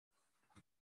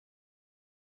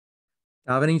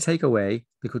Davening takeaway,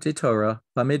 Likkutei Torah,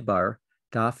 Bamidbar,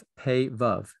 Daf Pei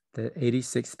Vav, the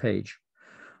 86th page.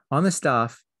 On the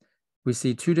Daf, we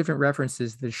see two different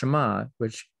references to the Shema,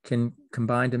 which can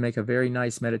combine to make a very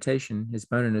nice meditation, his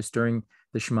bonus during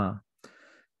the Shema.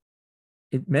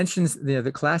 It mentions the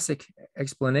classic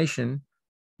explanation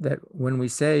that when we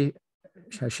say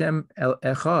Hashem El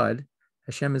Echad,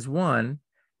 Hashem is one,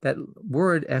 that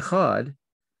word Echad,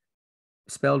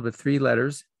 spelled with three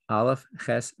letters, Aleph,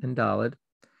 Ches, and Daled,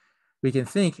 we can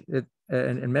think that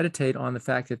and meditate on the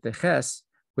fact that the Ches,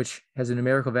 which has a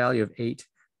numerical value of 8,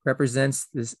 represents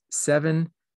this 7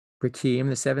 Brikim,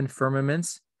 the 7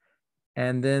 firmaments,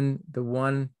 and then the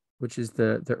one which is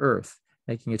the earth,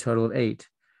 making a total of 8.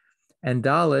 And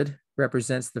Daled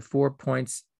represents the 4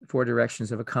 points, 4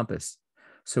 directions of a compass.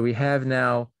 So we have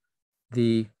now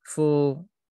the full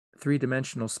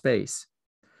 3-dimensional space.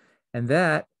 And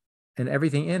that and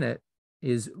everything in it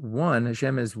is one.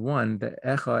 Hashem is one. The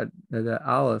Echad, the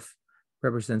Aleph,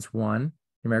 represents 1,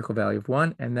 numerical value of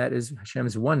 1, and that is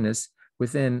Hashem's oneness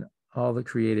within all the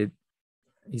created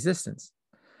existence.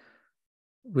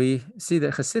 We see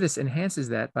that Chassidus enhances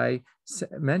that by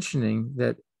mentioning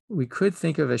that we could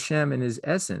think of Hashem in his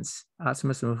essence,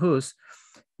 Atzmas Mahus.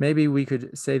 Maybe we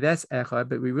could say that's Echad,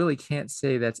 but we really can't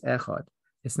say that's Echad.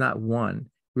 It's not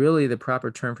one. Really, the proper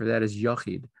term for that is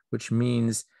Yochid, which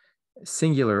means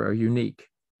singular or unique.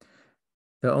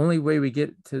 The only way we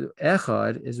get to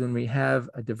Echad is when we have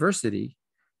a diversity,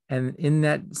 and in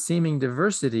that seeming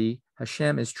diversity,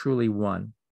 Hashem is truly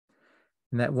one.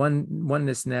 And that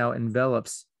oneness now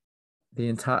envelops the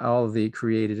entire, all of the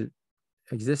created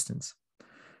existence.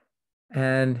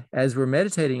 And as we're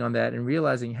meditating on that and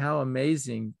realizing how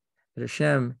amazing that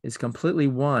Hashem is completely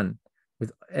one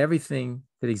with everything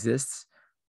that exists,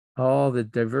 all the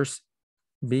diverse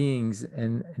beings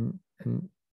and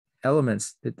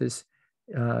elements that this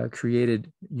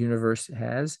created universe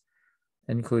has,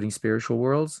 including spiritual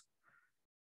worlds,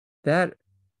 that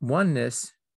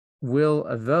oneness will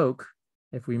evoke,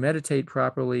 if we meditate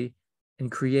properly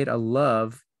and create a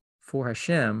love for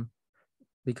Hashem,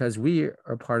 because we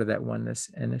are part of that oneness,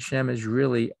 and Hashem is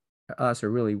really us,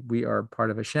 or really we are part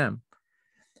of Hashem.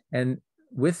 And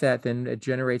with that, then it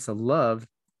generates a love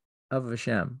of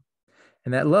Hashem.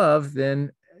 And that love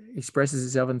then expresses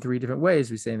itself in 3 different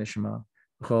ways, we say in the Shema.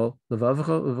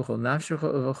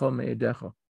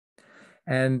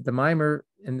 And the mimer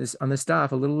on the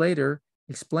staff a little later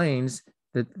explains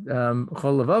that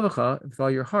with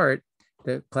all your heart,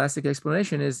 the classic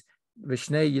explanation is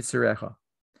Vishnei Yitzarecha,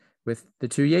 with the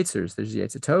 2 Yetzers. There's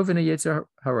Yetzer Tov and a Yetzer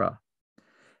Hara.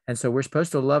 And so we're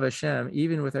supposed to love Hashem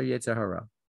even with our Yetzer Hara.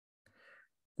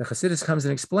 The Chassidus comes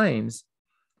and explains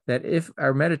that if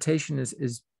our meditation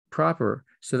is proper,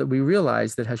 so that we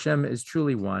realize that Hashem is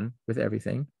truly one with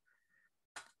everything,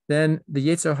 then the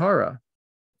Yetzer Hara,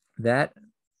 that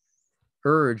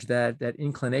urge, that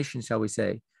inclination, shall we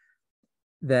say,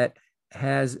 that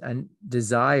has a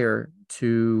desire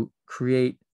to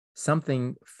create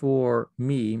something for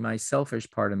me, my selfish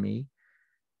part of me,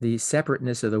 the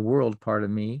separateness of the world part of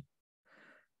me,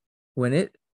 when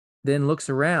it then looks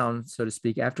around, so to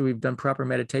speak, after we've done proper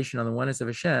meditation on the oneness of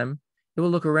Hashem, it will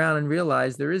look around and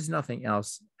realize there is nothing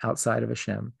else outside of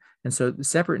Hashem. And so the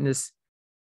separateness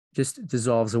just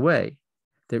dissolves away.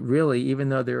 That really, even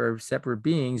though there are separate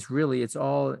beings, really it's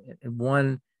all in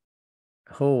one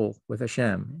whole with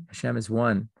Hashem. Hashem is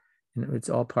one, and it's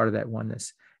all part of that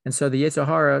oneness. And so the Yetzer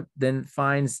Hara then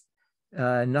finds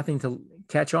nothing to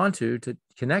catch on to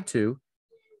connect to.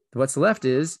 What's left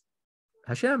is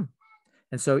Hashem.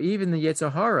 And so even the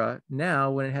Yetzer Hara,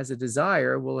 now when it has a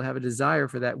desire, will have a desire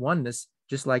for that oneness,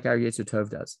 just like our Yetzer Tov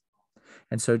does.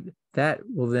 And so that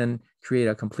will then create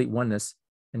a complete oneness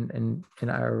in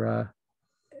our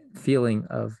feeling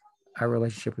of our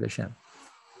relationship with Hashem.